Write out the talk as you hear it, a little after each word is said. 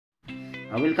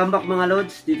Welcome back mga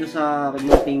lods dito sa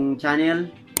aking channel.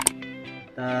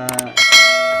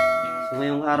 So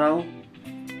ngayong araw,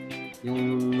 yung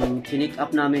chinik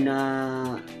up namin na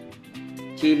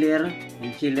chiller,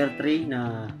 yung chiller 3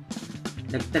 na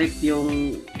nag-trip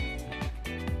yung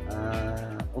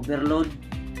overload.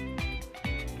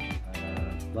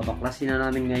 Babaklasin na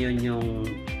namin ngayon yung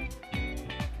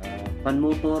fan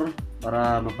motor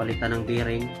para mapalitan ng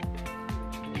bearing.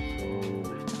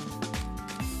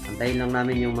 Antayin lang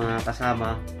namin yung mga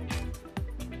kasama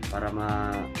para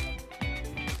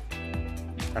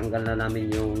tanggal na namin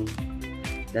yung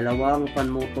dalawang fan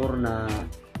motor na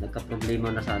nagka-problema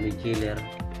na sa aming chiller.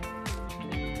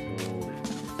 So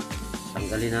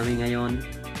tanggalin namin ngayon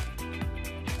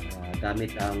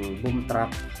gamit ang boom truck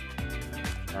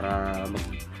para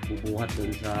magbubuhat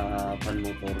dun sa fan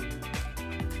motor.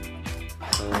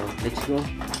 So let's go.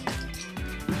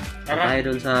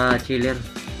 Tayo dun sa chiller.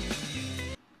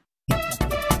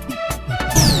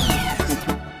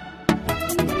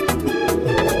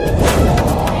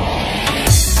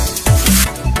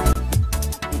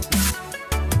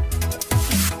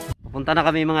 Punta na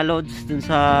kami mga loads dun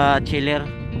sa chiller.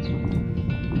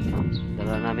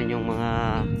 Dala namin yung mga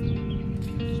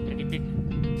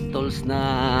tools na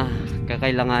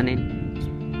kakailanganin.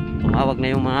 Tumawag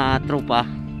na yung mga tropa.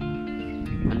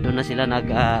 Andun na sila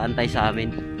nag-aantay sa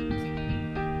amin.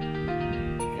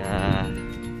 Kaya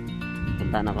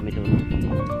punta na kami dun.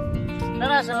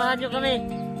 Tara, samahan nyo kami.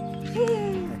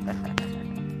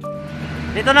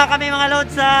 Dito na kami mga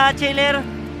loads sa chiller.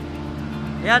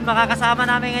 Ayan, makakasama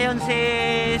namin ngayon si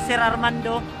Sir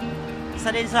Armando.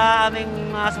 Isa din sa aming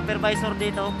supervisor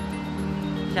dito.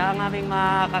 Siya ang aming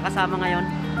makakasama ngayon.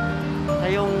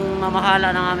 Siya yung mamahala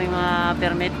ng aming mga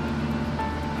permit.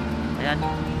 Ayan.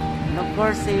 And of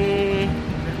course si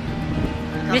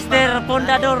Mr.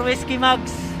 Pondador Whiskey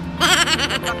Mugs.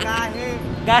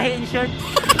 Gahi in short.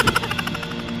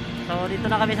 So dito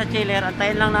na kami sa chiller.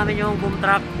 Antayin lang namin yung boom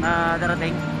truck na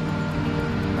darating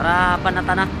para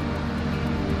panata na.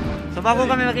 So bago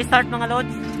kami mag-start mga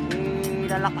loads,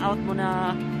 i-lock out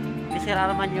muna ni Sir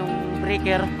Arman yung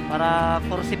breaker para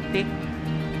for safety.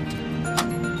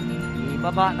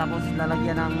 Ibaba tapos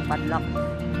lalagyan ng padlock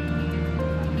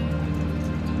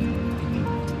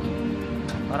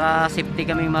para safety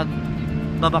kami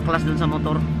magbabaklas dun sa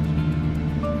motor.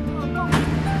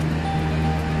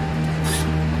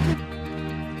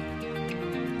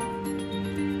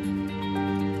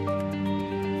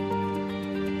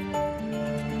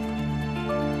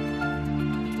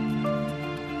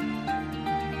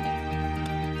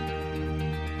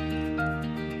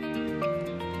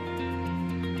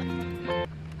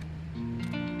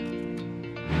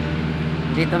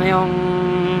 Dito na yung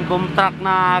boom truck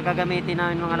na gagamitin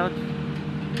namin mga lods.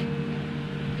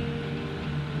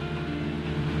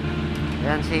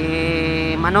 Ayan si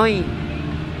Manoy.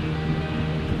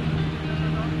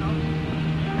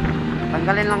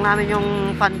 Tanggalin lang namin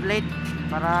yung fan blade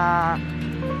para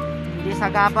hindi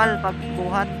sagabal pag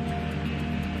buhat.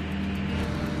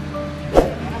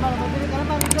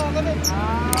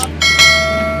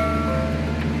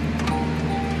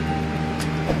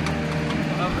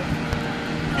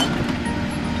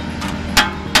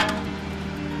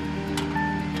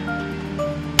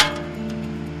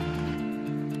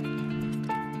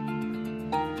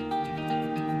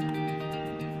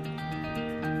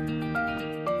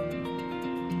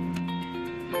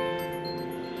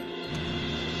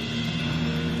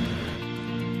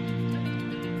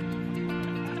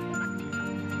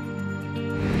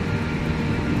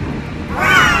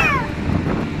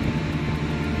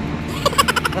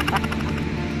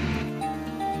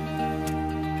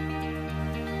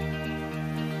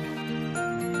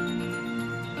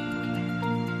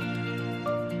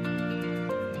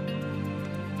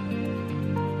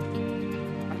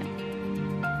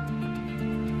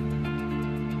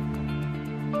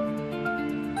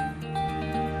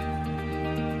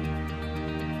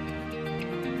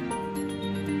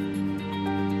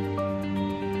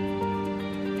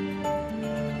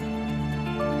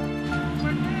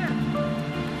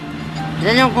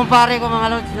 Yan yung kumpare ko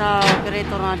mga lods na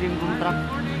operator na din boom truck.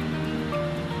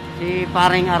 Si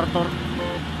paring Arthur.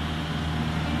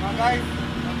 Mga guys,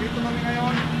 nandito kami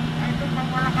ngayon. Ito pang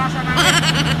malakasan namin.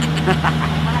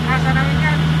 Malakasan namin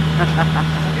yan.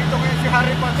 Nandito ngayon si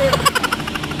Harry Potter.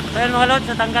 So yun mga lods,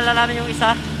 natanggal na namin yung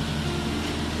isa.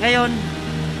 Ngayon,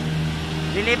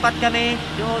 lilipat kami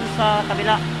doon sa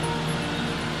kabila.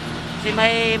 Kasi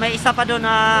may isa pa doon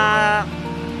na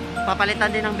papalitan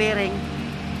din ng bearing.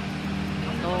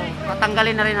 So,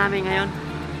 tatanggalin na rin namin ngayon.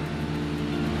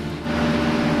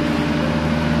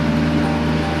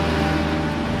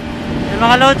 Yan Yan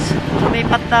mga lods,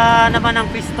 lumipat na naman ang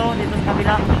pisto dito sa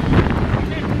kabila.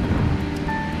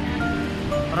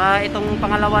 Para itong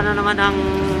pangalawa na naman ang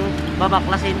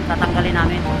babaklasin, tatanggalin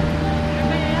namin.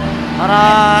 Para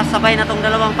sabay na tong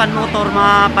dalawang pan motor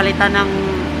mapalitan ng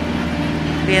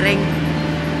bearing.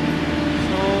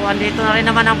 So andito na rin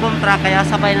naman ang boom truck, kaya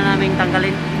sabay na naming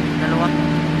tanggalin dalawa.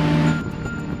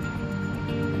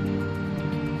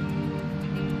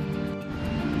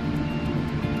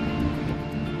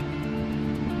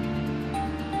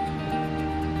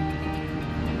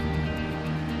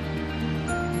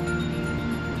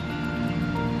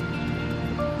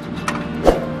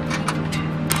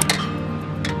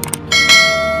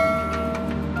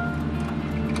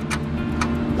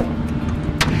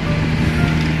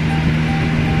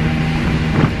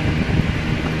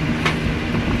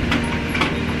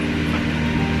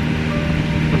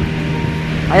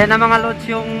 Ayan na mga lods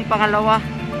yung pangalawa.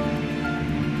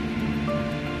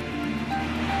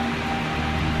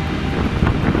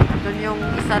 Doon yung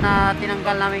isa na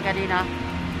tinanggal namin kanina.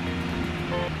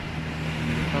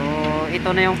 So ito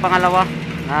na yung pangalawa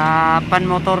na pan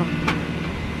motor.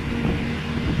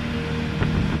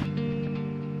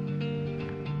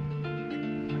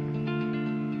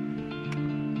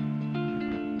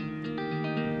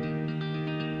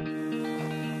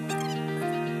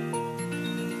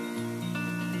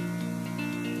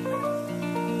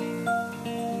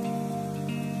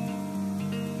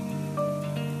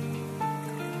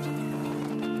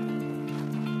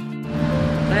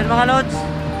 Ayan mga lods,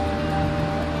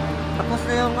 tapos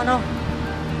na yung ano,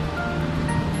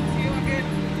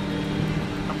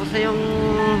 tapos na yung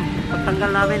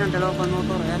pagtanggal namin ng dalawang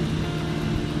motor. Ayan.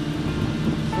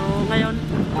 So ngayon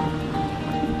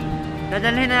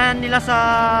dadalhin na nila sa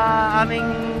aming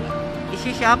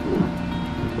isi-shop,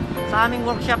 sa aming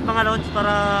workshop mga lods,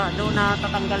 para doon na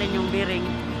tatanggalin yung bearing.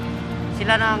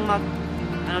 Sila na ang mag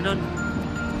ano doon,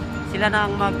 sila na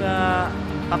ang mag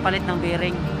papalit ng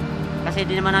bearing. Kasi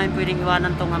hindi naman namin pwedeng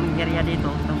iwanan tong aming area dito,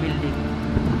 itong building.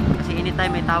 Kasi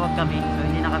anytime may tawag kami, so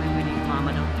hindi na kami pwedeng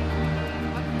sumama doon.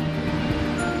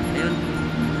 Ayun,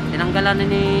 tinanggalan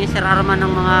ni Sir Arman ng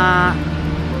mga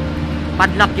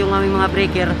padlock yung aming mga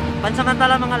breaker.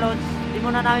 Pansamantala mga lods, hindi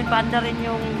muna namin paandarin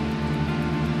yung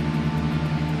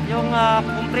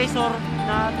compressor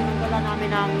na tinanggalan namin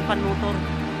ng fan motor.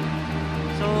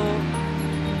 So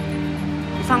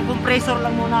isang compressor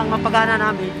lang muna ang mapagana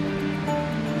namin.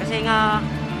 Kasi nga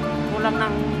kulang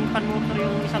ng fan motor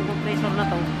yung isang compressor na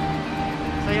to.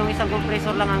 So yung isang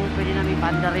compressor lang ang pwede namin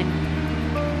paandarin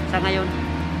sa ngayon.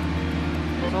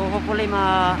 So hopefully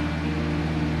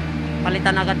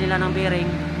palitan agad nila ng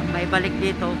bearing at maibalik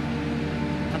dito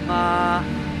at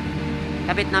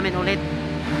kabit namin ulit.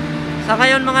 Sa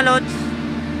ngayon mga lods,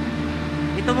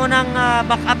 ito muna ang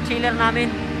backup chiller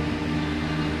namin.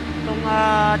 Itong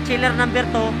chiller number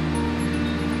 2,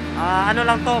 ano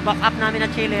lang to, backup namin na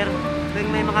chiller. Tuwing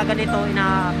may mga ganito,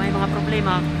 may mga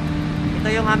problema, ito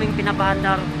yung aming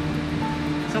pinapaandar.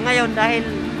 So ngayon, dahil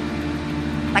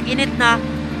tag-init na,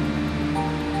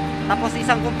 tapos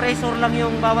isang compressor lang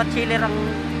yung bawat chiller ang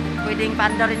pwedeng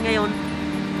paandarin ngayon,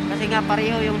 kasi nga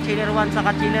pareho yung chiller 1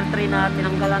 saka chiller 3 na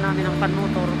tinanggalan namin ng fan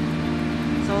motor.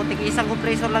 So isang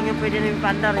compressor lang yung pwede namin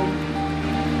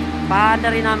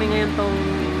paandarin namin ngayon tong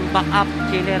backup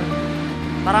chiller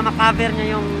para makover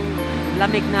niya yung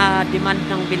lamig na demand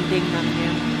ng building namin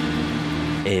ngayon.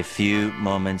 A few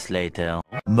moments later.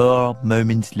 More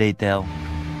moments later.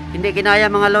 Hindi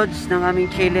kinaya mga lods ng aming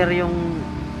chiller yung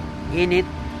init.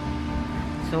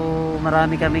 So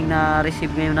marami kaming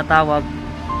na-receive ngayon na tawag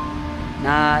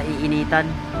na iinitan.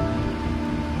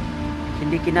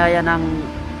 Hindi kinaya ng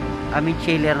aming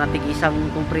chiller na tig-isang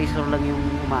compressor lang yung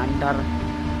umaandar.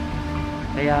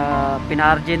 Kaya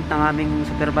pina-urgent ng aming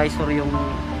supervisor yung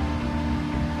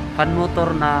fan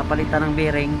motor na palitan ng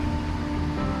bearing.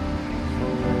 So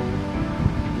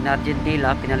in-urgent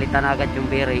nila, pinalitan agad yung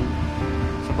bearing.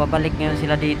 So babalik ngayon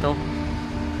sila dito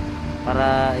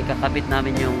para ikakabit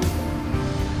namin yung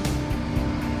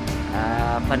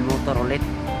fan motor ulit.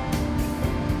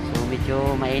 So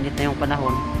medyo mainit na yung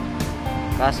panahon,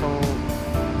 kaso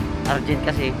urgent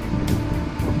kasi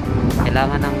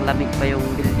kailangan ng lamig pa yung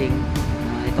building,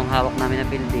 itong hawak namin na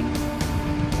building.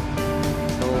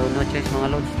 So no choice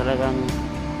mga lods, talagang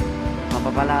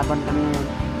mapapalaban kami ngayon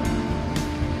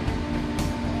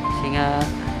kasi nga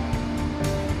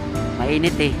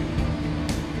mainit eh.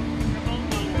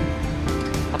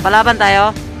 Papalaban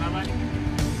tayo,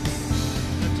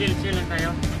 Chill lang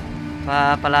tayo.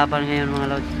 papalaban ngayon mga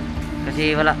lods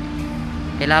kasi wala,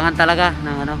 kailangan talaga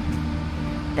ng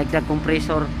dagdag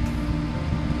compressor.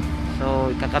 So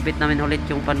ikakabit namin ulit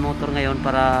yung fan motor ngayon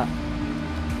para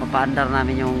mapaandar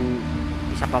namin yung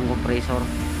isa pang compressor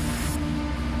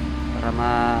para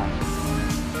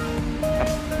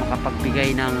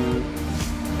makapagbigay ng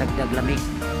dagdag lamig.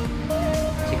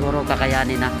 Siguro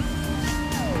kakayanin na.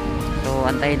 So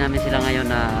antayin namin sila ngayon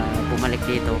na bumalik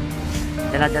dito.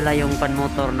 Dala-dala yung pan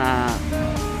motor na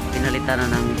pinalitan na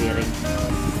ng bearing.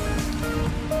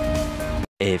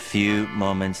 A few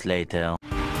moments later.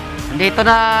 Nandito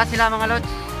na sila mga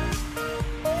lods.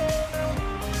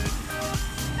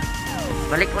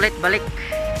 Balik ulit, balik.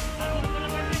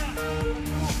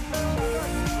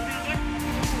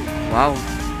 Wow.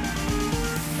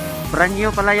 Brand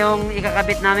new pala yung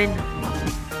ikakabit namin.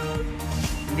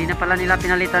 Hindi na pala nila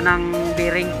pinalitan ng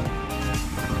bearing.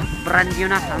 Brand new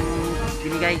na ang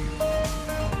binigay.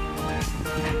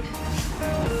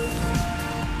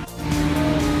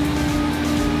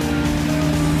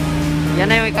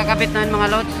 Yan na yung ikakabit namin mga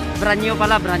lods. Brand new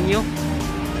pala, brand new.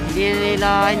 Hindi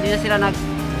na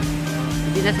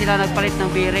sila nagpalit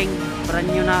ng bearing.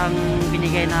 Brand new na ang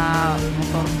binigay na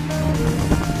motor.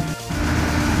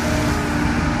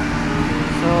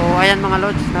 So ayan mga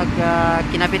lods,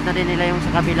 kinabit na din nila yung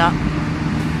sa kabila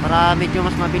para medyo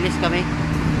mas mabilis kami.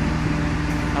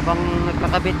 Habang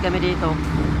nagkakabit kami dito,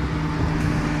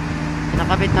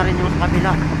 nakabit na rin yung sa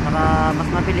kabila para mas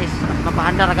mabilis at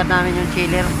mapahandar agad namin yung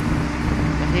chiller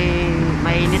kasi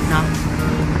mainit na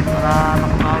para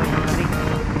makabawi ng lamig.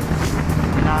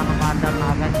 Kailangan mapahandar na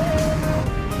agad.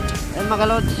 Ayan mga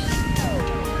lods,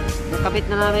 nakabit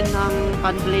na namin ang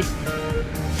fan blade.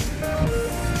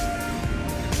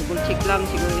 Check lang,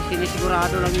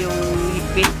 sinisigurado lang yung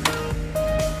higpit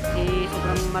kasi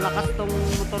sobrang malakas tong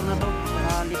motor na to,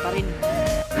 nakalipa rin.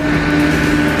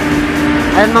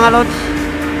 Ayan mga lods,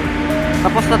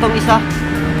 tapos na tong isa.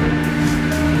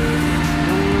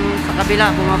 Yung sa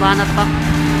kabila bumabanat pa,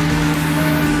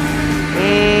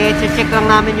 check lang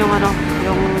namin yung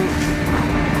yung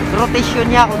rotation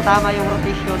niya, kung tama yung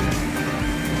rotation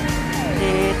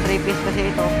kasi 3 piece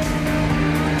kasi ito,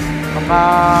 baka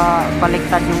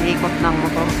baliktad yung ikot ng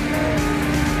motor.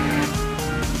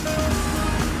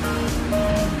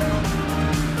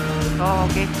 So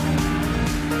okay,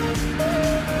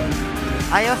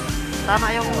 ayos,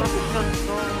 tama yung rotation.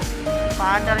 So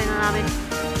paanda rin na namin.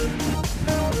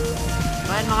 So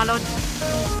ayan mga lods,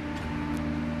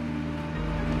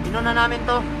 inuna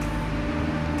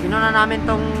namin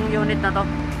tong unit na to,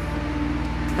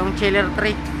 itong chiller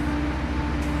 3.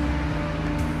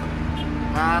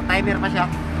 Timer pa siya.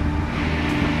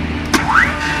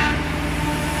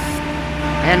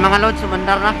 Ayan mga lods,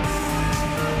 sumandar na.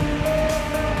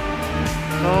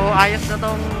 So ayos na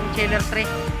tong chiller 3,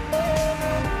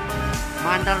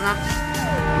 maandar na.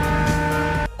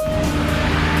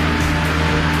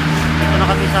 Dito na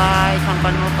kami sa isang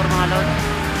pan motor mga lods.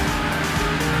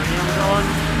 Yung doon,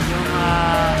 yung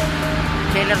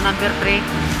chiller number 3,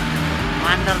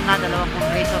 maandar na. Dalawang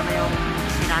compressor na yung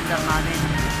pinaandar namin.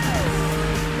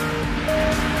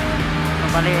 So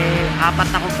bali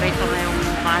 4 na compressor na yung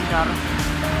maandar,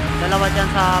 2 dyan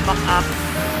sa backup,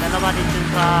 2 din dun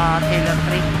sa chiller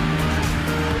 3.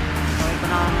 So ito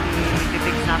na ang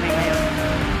i-fix namin ngayon,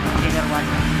 chiller 1.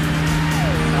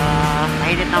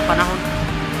 Mainit ng panahon,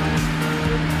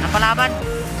 napalaban.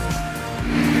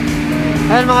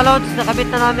 Ayun mga lods, nakabit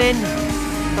na namin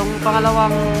itong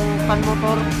pangalawang fan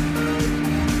motor.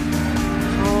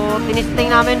 So tinisting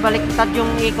namin, baliktad yung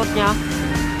ikot nya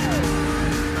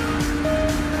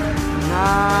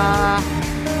na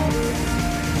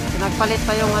pinagpalit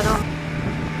pa yung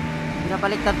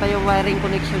pinapaliktad pa yung wiring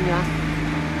connection nya.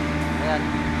 Ayan,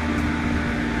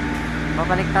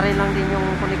 babaliktad rin lang din yung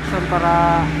connection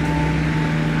para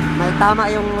may tama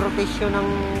yung rotation ng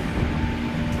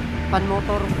fan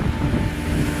motor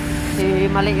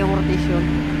kasi mali yung rotation,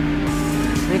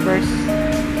 reverse.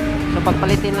 So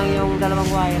pagpalitin lang yung dalawang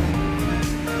wire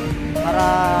para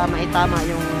maitama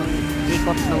yung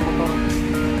ikot ng motor.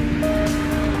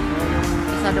 So yung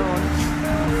isa doon,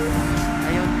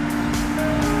 ayun,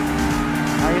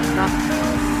 ayos na,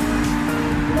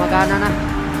 gumagana na.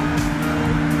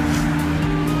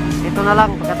 Ito na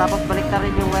lang, pagkatapos balik na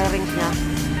rin yung wirings nya,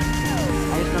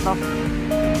 ayos na to.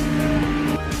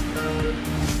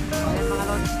 Ayan mga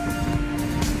lods,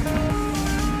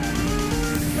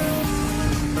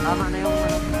 tama na yung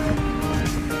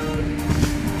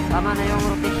tama na yung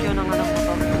rotation ng motor.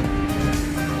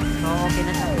 So okay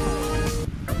na siya.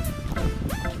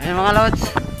 Ayun mga lods,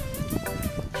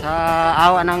 sa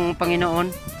awa ng Panginoon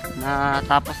na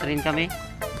tapos rin kami.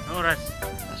 Oras.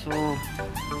 So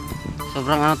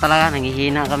sobrang talaga,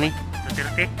 nanghihina kami.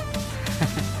 2:30.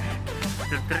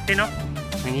 2:30 no?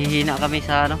 Nanghihina kami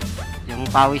sa yung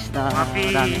pawis na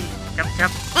Happy dami. chap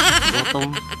chap.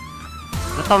 Gutom.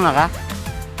 Gutom na ka?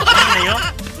 Ano na yun?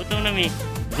 Gutom na mi.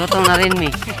 Gutom na rin, mi.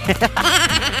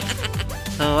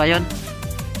 So, ayun.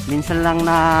 Minsan lang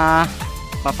na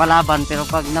papalaban, pero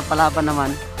pag napalaban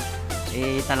naman,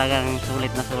 eh talagang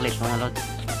sulit na sulit mga lods.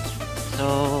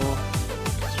 So,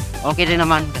 okay din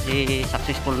naman kasi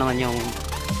successful naman yung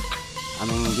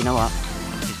aming ginawa.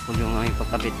 Successful yung aming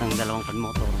pagkabit ng dalawang fan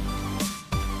motor.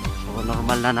 So,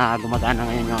 normal na gumagana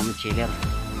ngayon yung aming chiller.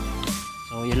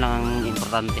 So, yun lang ang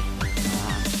importante.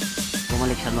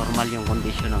 Bumalik sa normal yung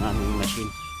condition ng aming machine.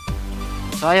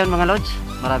 So ayun mga lods,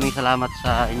 maraming salamat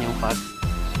sa inyong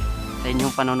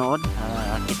panonood.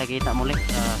 Kita-kita muli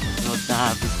sa susunod na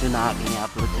video na aking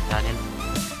i-upload sa channel.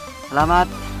 Salamat.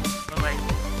 Bye-bye.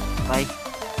 Bye.